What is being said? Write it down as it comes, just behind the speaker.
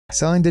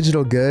Selling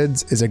digital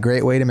goods is a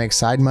great way to make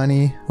side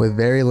money with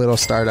very little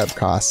startup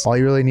costs. All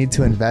you really need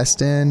to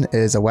invest in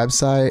is a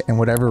website and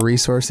whatever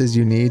resources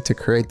you need to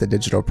create the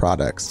digital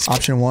products.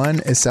 Option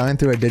 1 is selling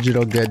through a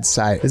digital goods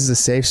site. This is a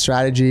safe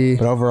strategy,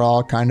 but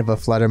overall kind of a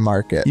flooded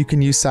market. You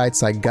can use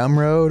sites like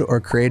Gumroad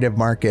or Creative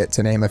Market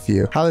to name a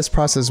few. How this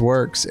process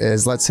works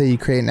is, let's say you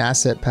create an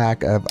asset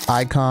pack of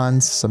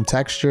icons, some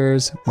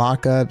textures,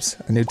 mockups,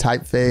 a new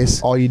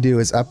typeface. All you do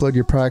is upload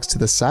your products to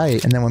the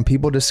site, and then when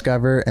people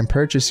discover and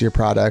purchase your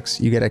products,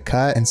 you get a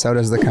cut, and so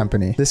does the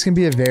company. This can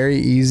be a very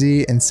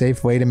easy and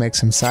safe way to make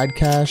some side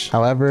cash.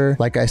 However,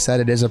 like I said,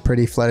 it is a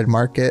pretty flooded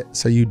market,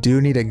 so you do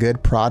need a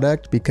good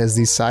product because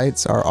these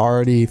sites are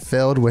already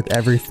filled with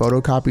every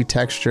photocopy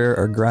texture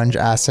or grunge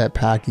asset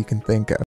pack you can think of.